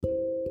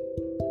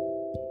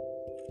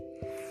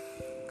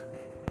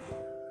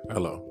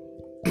Hello,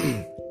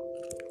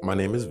 my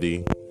name is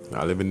V.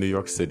 I live in New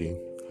York City,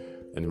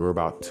 and we're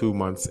about 2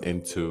 months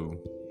into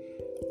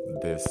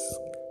this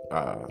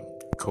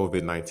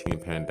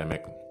COVID-19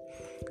 pandemic.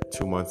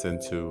 2 months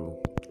into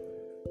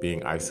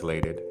being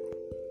isolated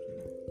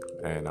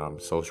and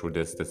social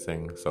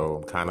distancing, so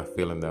I'm kind of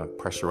feeling the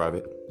pressure of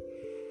it.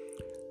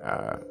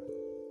 Uh,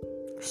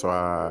 so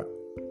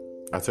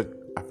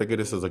I figured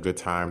this is a good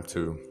time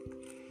to,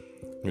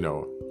 you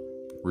know,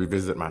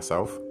 revisit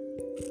myself.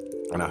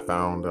 And I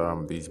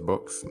found these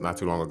books not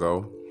too long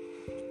ago.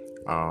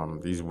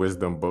 These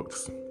wisdom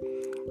books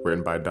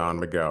written by Don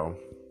Miguel,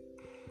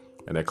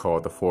 and they're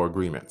called The Four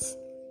Agreements.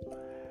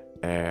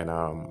 And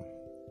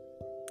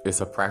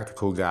it's a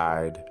practical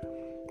guide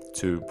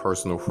to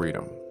personal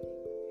freedom.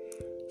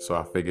 So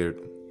I figured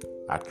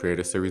I'd create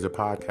a series of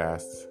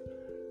podcasts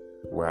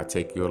where I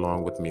take you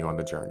along with me on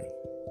the journey.